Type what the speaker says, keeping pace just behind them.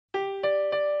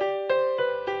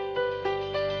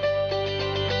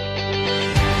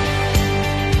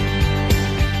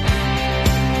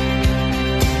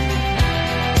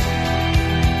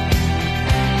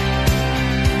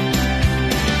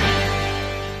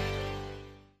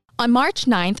On March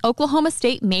 9th, Oklahoma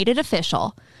State made it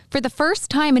official. For the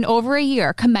first time in over a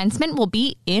year, commencement will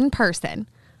be in person.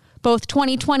 Both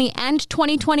 2020 and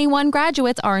 2021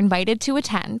 graduates are invited to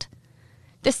attend.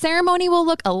 The ceremony will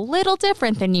look a little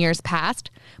different than years past,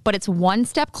 but it's one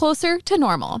step closer to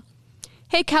normal.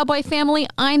 Hey, Cowboy family,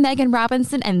 I'm Meghan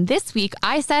Robinson, and this week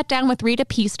I sat down with Rita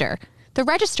Peaster, the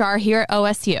Registrar here at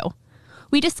OSU.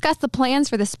 We discussed the plans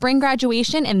for the spring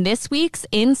graduation in this week's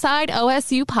Inside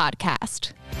OSU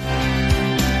podcast.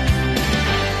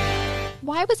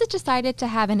 Why was it decided to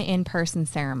have an in-person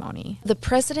ceremony? The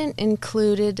president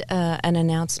included an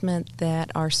announcement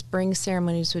that our spring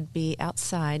ceremonies would be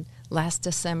outside last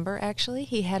December, actually.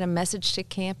 He had a message to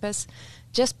campus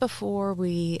just before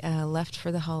we left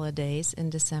for the holidays in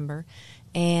December,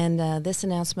 and this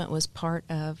announcement was part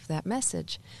of that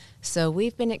message. So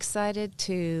we've been excited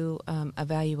to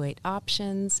evaluate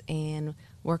options and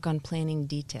work on planning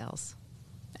details.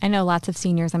 I know lots of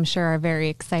seniors, I'm sure, are very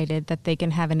excited that they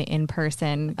can have an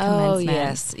in-person commencement. Oh,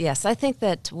 yes. I think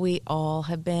that we all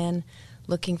have been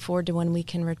looking forward to when we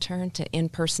can return to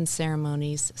in-person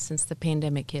ceremonies since the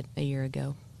pandemic hit a year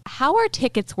ago. How are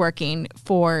tickets working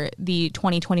for the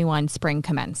 2021 spring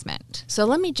commencement? So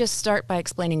let me just start by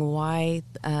explaining why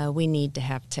we need to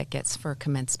have tickets for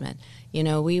commencement. You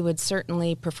know, we would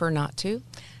certainly prefer not to.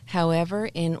 However,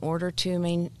 in order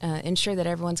to ensure that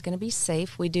everyone's going to be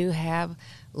safe, we do have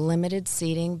limited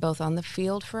seating both on the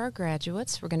field for our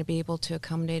graduates. We're going to be able to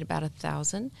accommodate about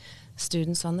 1,000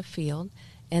 students on the field.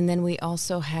 And then we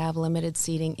also have limited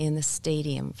seating in the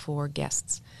stadium for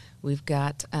guests. We've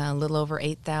got a little over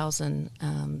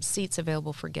 8,000 seats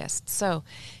available for guests. So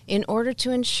in order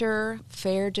to ensure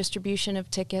fair distribution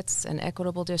of tickets and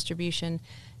equitable distribution,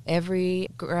 every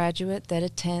graduate that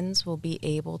attends will be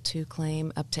able to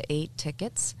claim up to 8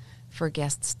 tickets for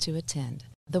guests to attend.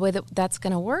 The way that that's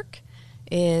going to work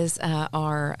is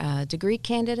our degree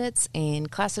candidates and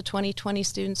class of 2020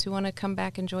 students who want to come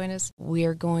back and join us. We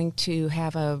are going to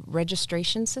have a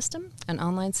registration system, an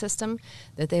online system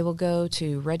that they will go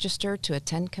to register to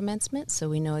attend commencement. So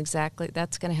we know exactly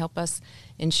that's going to help us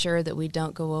ensure that we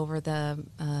don't go over the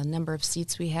number of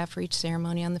seats we have for each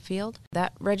ceremony on the field.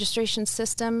 That registration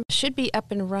system should be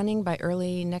up and running by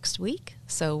early next week.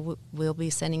 So we'll be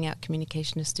sending out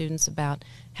communication to students about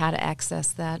how to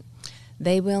access that.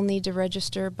 They will need to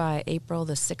register by April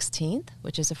the 16th,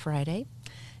 which is a Friday.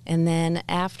 And then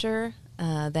after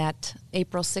that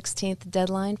April 16th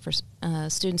deadline for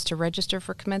students to register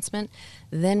for commencement,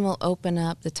 then we'll open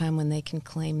up the time when they can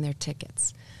claim their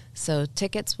tickets. So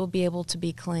tickets will be able to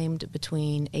be claimed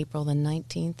between April the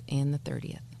 19th and the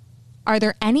 30th. Are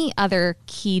there any other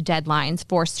key deadlines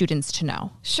for students to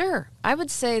know? Sure. I would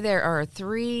say there are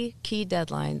 3 key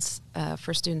deadlines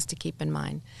for students to keep in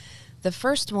mind. The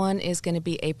first one is going to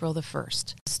be April the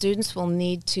 1st. Students will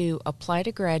need to apply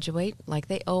to graduate, like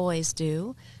they always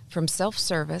do, from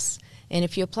self-service. And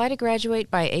if you apply to graduate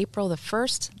by April the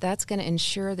 1st, that's going to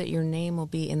ensure that your name will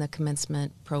be in the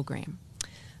commencement program.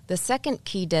 The second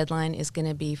key deadline is going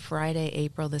to be Friday,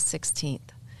 April the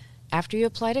 16th. After you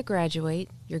apply to graduate,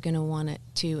 you're going to want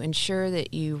to ensure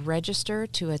that you register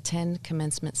to attend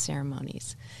commencement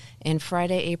ceremonies. And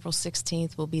Friday, April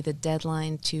 16th will be the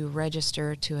deadline to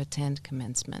register to attend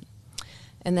commencement.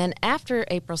 And then after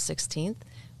April 16th,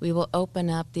 we will open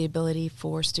up the ability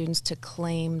for students to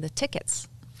claim the tickets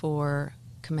for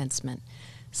commencement.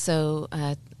 So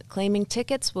claiming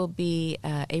tickets will be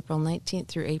April 19th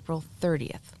through April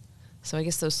 30th. So I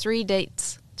guess those 3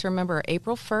 dates to remember are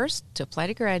April 1st to apply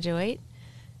to graduate,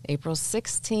 April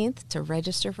 16th to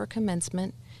register for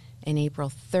commencement, and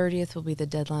April 30th will be the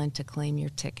deadline to claim your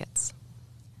tickets.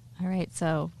 All right,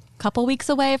 so a couple weeks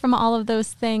away from all of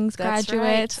those things, That's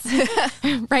graduates.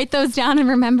 Right. Write those down and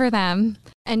remember them.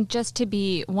 And just to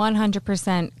be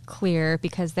 100% clear,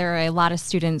 because there are a lot of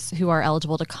students who are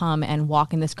eligible to come and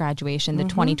walk in this graduation, the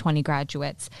 2020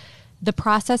 graduates, the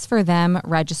process for them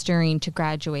registering to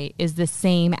graduate is the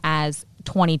same as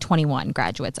 2021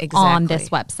 graduates on this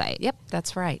website. Yep,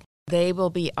 that's right. They will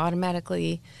be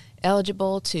automatically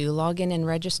eligible to log in and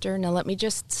register. Now, let me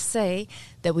just say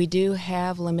that we do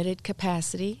have limited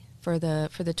capacity for the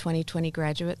 2020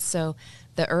 graduates. So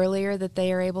the earlier that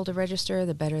they are able to register,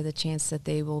 the better the chance that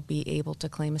they will be able to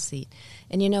claim a seat.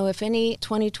 And, you know, if any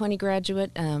 2020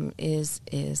 graduate is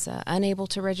unable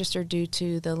to register due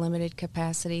to the limited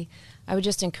capacity, I would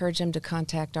just encourage them to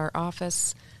contact our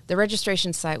office. The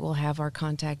registration site will have our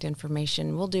contact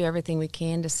information. We'll do everything we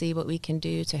can to see what we can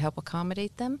do to help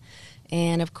accommodate them.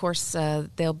 And, of course,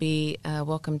 they'll be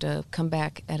welcome to come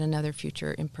back at another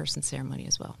future in-person ceremony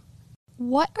as well.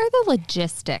 What are the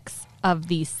logistics of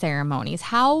these ceremonies?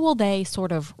 How will they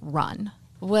sort of run?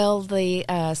 Well, the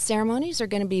ceremonies are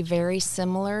going to be very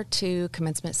similar to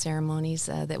commencement ceremonies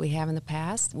that we have in the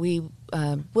past. We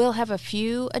will have a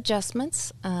few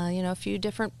adjustments, a few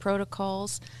different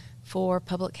protocols for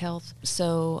public health.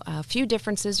 So a few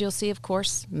differences you'll see, of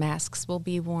course. Masks will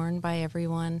be worn by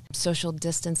everyone. Social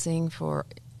distancing for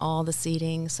all the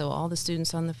seating, so all the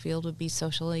students on the field would be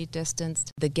socially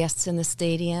distanced. The guests in the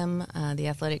stadium, the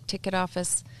athletic ticket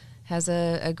office has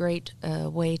a great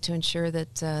way to ensure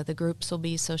that the groups will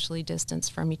be socially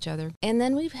distanced from each other. And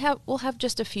then we'll have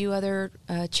just a few other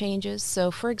changes.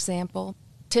 So, for example,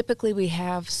 typically we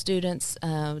have students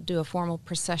do a formal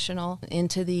processional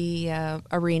into the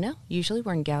arena. Usually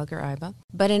we're in Gallagher-Iba.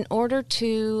 But in order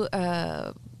to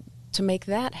make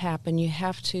that happen, we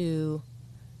have to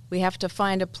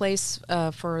find a place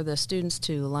for the students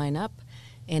to line up.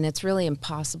 And it's really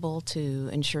impossible to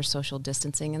ensure social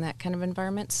distancing in that kind of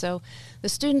environment. So the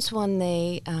students, when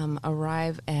they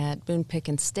arrive at Boone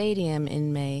Pickens Stadium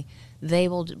in May, we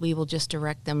will just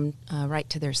direct them right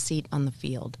to their seat on the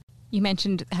field. You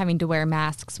mentioned having to wear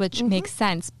masks, which makes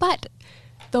sense. But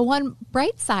the one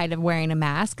bright side of wearing a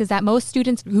mask is that most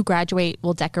students who graduate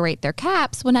will decorate their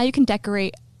caps. Well, now you can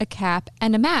decorate a cap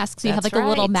and a mask, so you have like a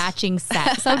little matching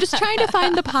set. So I'm just trying to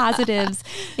find the positives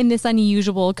in this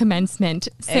unusual commencement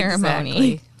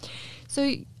ceremony. Exactly.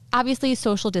 So obviously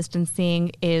social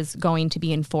distancing is going to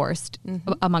be enforced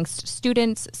amongst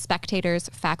students, spectators,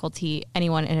 faculty,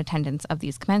 anyone in attendance of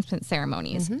these commencement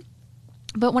ceremonies.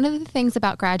 But one of the things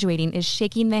about graduating is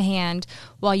shaking the hand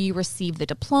while you receive the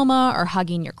diploma or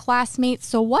hugging your classmates.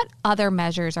 So what other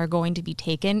measures are going to be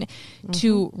taken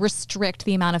to restrict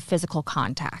the amount of physical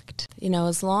contact?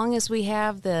 As long as we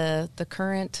have the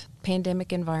current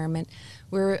pandemic environment,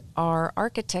 we are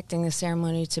architecting the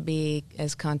ceremony to be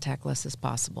as contactless as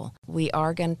possible. We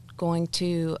are going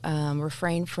to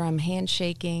refrain from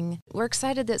handshaking. We're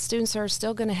excited that students are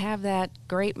still going to have that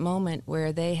great moment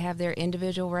where they have their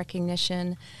individual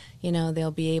recognition.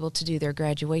 They'll be able to do their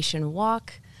graduation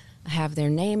walk, have their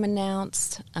name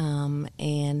announced,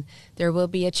 and there will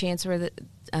be a chance where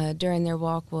during their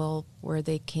walk where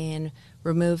they can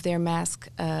remove their mask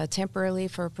temporarily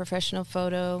for a professional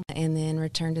photo and then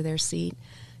return to their seat.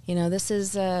 This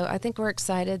is, I think we're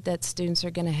excited that students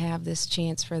are going to have this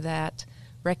chance for that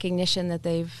recognition that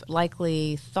they've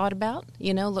likely thought about,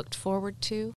 looked forward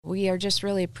to. We are just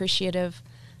really appreciative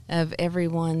of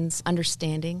everyone's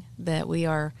understanding that we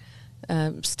are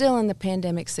still in the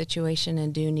pandemic situation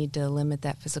and do need to limit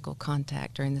that physical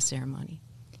contact during the ceremony.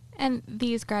 And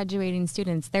these graduating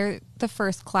students, they're the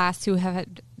first class who have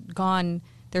gone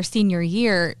their senior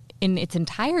year in its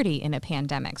entirety in a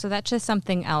pandemic. So that's just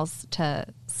something else to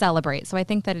celebrate. So I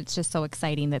think that it's just so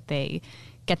exciting that they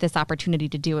get this opportunity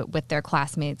to do it with their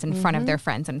classmates in front of their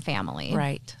friends and family.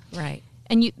 Right.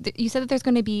 And you said that there's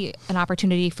going to be an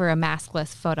opportunity for a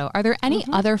maskless photo. Are there any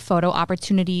other photo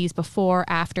opportunities before,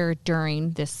 after,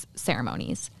 during this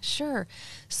ceremonies? Sure.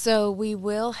 So we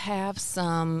will have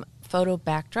some photo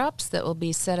backdrops that will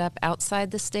be set up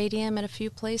outside the stadium at a few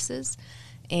places.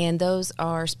 And those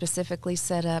are specifically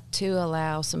set up to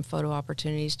allow some photo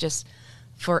opportunities just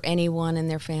for anyone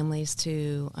and their families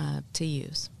to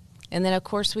use. And then, of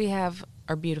course, we have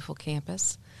our beautiful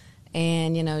campus.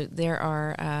 And, there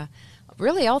are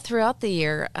really all throughout the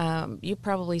year, you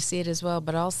probably see it as well,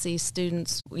 but I'll see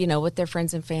students, with their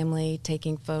friends and family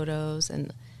taking photos.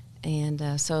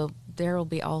 And so there will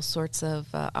be all sorts of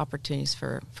opportunities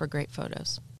for great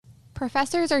photos.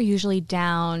 Professors are usually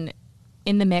down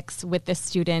in the mix with the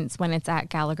students when it's at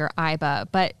Gallagher-Iba,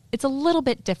 but it's a little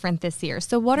bit different this year.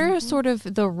 So what are sort of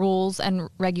the rules and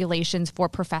regulations for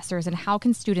professors, and how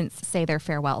can students say their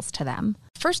farewells to them?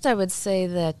 First, I would say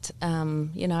that,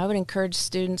 I would encourage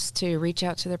students to reach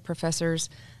out to their professors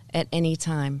at any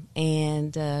time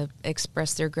and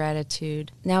express their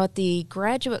gratitude. Now, at the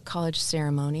graduate college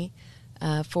ceremony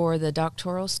for the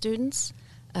doctoral students,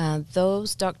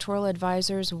 those doctoral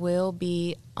advisors will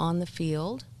be on the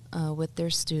field with their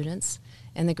students,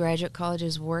 and the graduate college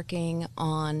is working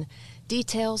on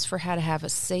details for how to have a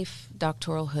safe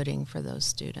doctoral hooding for those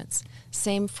students.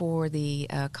 Same for the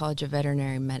College of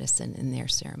Veterinary Medicine in their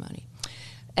ceremony.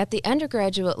 At the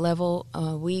undergraduate level,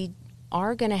 we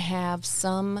are going to have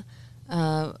some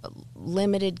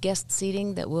limited guest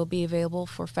seating that will be available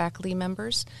for faculty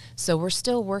members. So we're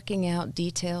still working out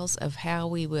details of how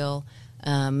we will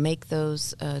make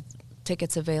those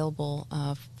tickets available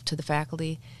to the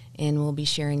faculty, and we'll be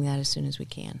sharing that as soon as we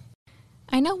can.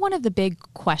 I know one of the big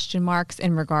question marks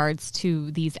in regards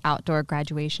to these outdoor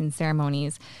graduation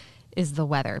ceremonies is the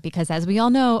weather, because as we all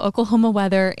know, Oklahoma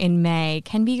weather in May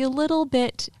can be a little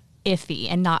bit iffy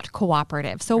and not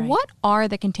cooperative. So what are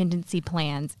the contingency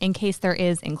plans in case there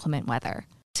is inclement weather?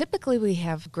 Typically, we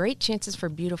have great chances for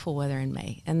beautiful weather in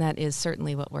May, and that is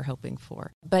certainly what we're hoping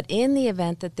for. But in the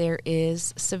event that there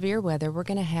is severe weather, we're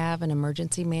going to have an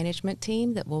emergency management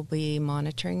team that will be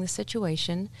monitoring the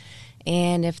situation.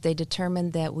 And if they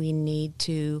determine that we need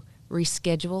to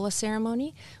reschedule a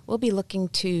ceremony, we'll be looking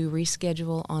to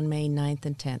reschedule on May 9th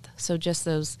and 10th. So just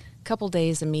those couple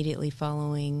days immediately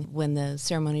following when the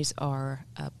ceremonies are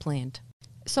planned.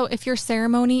 So if your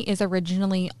ceremony is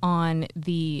originally on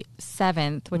the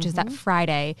 7th, which is that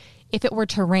Friday, if it were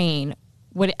to rain,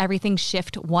 would everything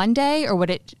shift one day, or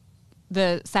would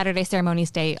the Saturday ceremony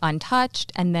stay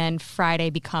untouched and then Friday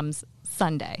becomes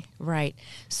Sunday? Right.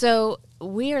 So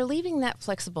we are leaving that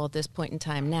flexible at this point in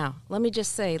time. Now, let me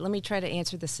try to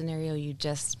answer the scenario you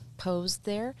just posed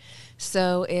there.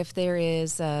 So if there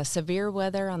is severe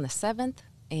weather on the 7th,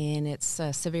 and it's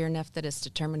severe enough that it's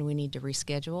determined we need to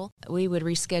reschedule, we would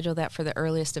reschedule that for the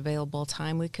earliest available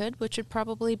time we could, which would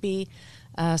probably be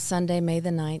Sunday, May the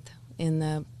 9th in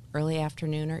the early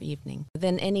afternoon or evening.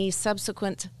 Then any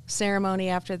subsequent ceremony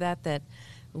after that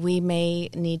we may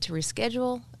need to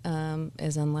reschedule,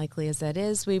 as unlikely as that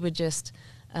is, we would just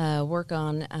work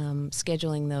on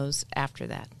scheduling those after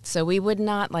that. So we would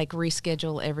not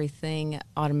reschedule everything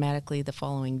automatically the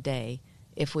following day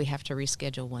if we have to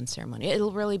reschedule one ceremony.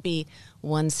 It'll really be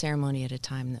one ceremony at a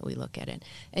time that we look at it.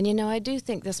 And, I do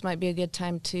think this might be a good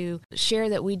time to share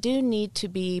that we do need to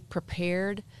be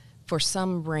prepared for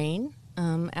some rain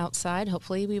outside.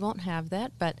 Hopefully we won't have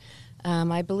that, but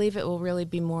I believe it will really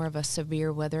be more of a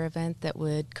severe weather event that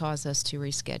would cause us to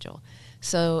reschedule.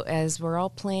 So as we're all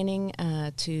planning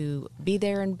to be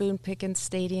there in Boone Pickens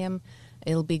Stadium,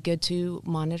 it'll be good to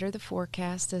monitor the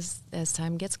forecast as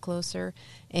time gets closer,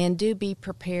 and do be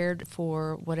prepared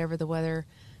for whatever the weather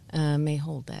may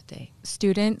hold that day.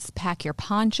 Students, pack your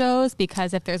ponchos,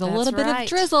 because if there's a little bit of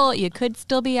drizzle, you could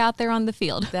still be out there on the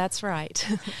field. That's right.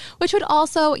 Which would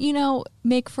also,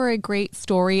 make for a great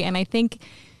story, and I think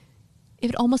it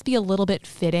would almost be a little bit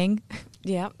fitting.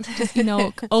 Yeah. Just,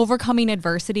 overcoming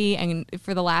adversity and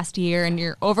for the last year, and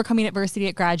you're overcoming adversity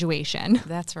at graduation.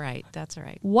 That's right.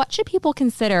 What should people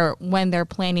consider when they're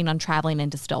planning on traveling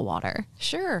into Stillwater?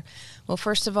 Sure. Well,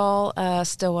 first of all,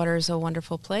 Stillwater is a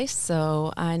wonderful place,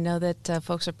 so I know that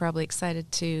folks are probably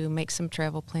excited to make some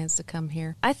travel plans to come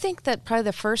here. I think that probably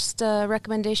the first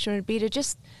recommendation would be to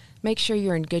just make sure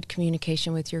you're in good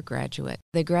communication with your graduate.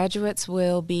 The graduates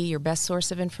will be your best source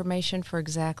of information for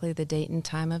exactly the date and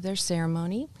time of their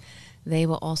ceremony. They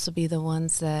will also be the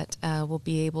ones that will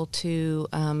be able to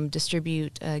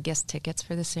distribute guest tickets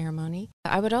for the ceremony.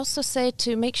 I would also say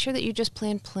to make sure that you just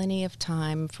plan plenty of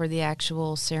time for the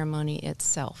actual ceremony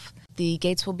itself. The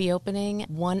gates will be opening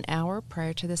 1 hour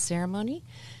prior to the ceremony,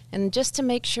 and just to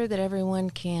make sure that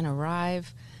everyone can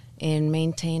arrive and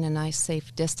maintain a nice,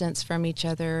 safe distance from each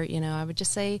other, I would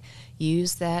just say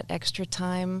use that extra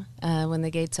time when the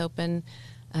gates open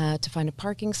to find a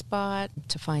parking spot,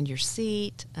 to find your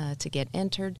seat, to get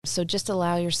entered. So just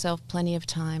allow yourself plenty of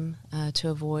time to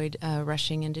avoid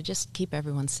rushing and to just keep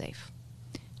everyone safe.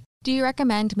 Do you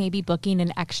recommend maybe booking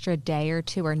an extra day or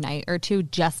two or night or two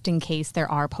just in case there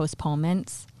are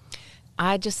postponements?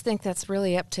 I just think that's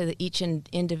really up to each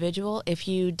individual. If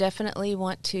you definitely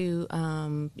want to,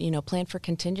 plan for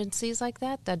contingencies like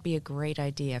that, that'd be a great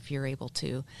idea if you're able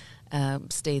to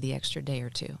stay the extra day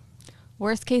or two.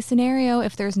 Worst case scenario,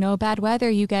 if there's no bad weather,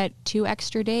 you get 2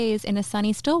 extra days in a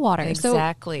sunny Stillwater.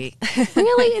 Exactly. So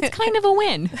really, it's kind of a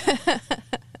win.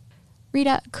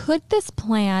 Rita, could this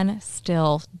plan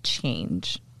still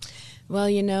change? Well,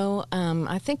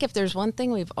 I think if there's one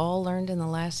thing we've all learned in the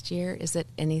last year is that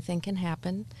anything can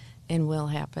happen and will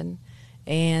happen.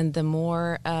 And the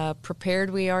more prepared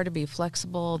we are to be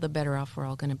flexible, the better off we're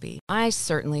all going to be. I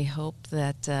certainly hope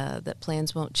that that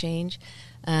plans won't change,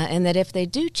 and that if they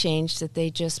do change, that they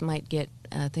just might get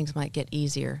things might get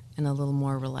easier and a little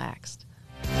more relaxed.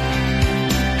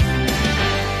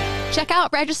 Check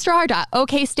out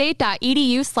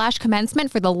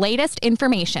registrar.okstate.edu/commencement for the latest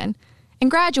information. And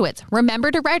graduates,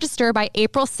 remember to register by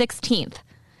April 16th.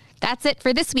 That's it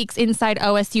for this week's Inside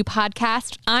OSU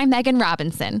podcast. I'm Meghan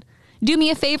Robinson. Do me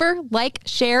a favor, like,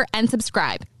 share, and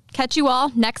subscribe. Catch you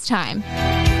all next time.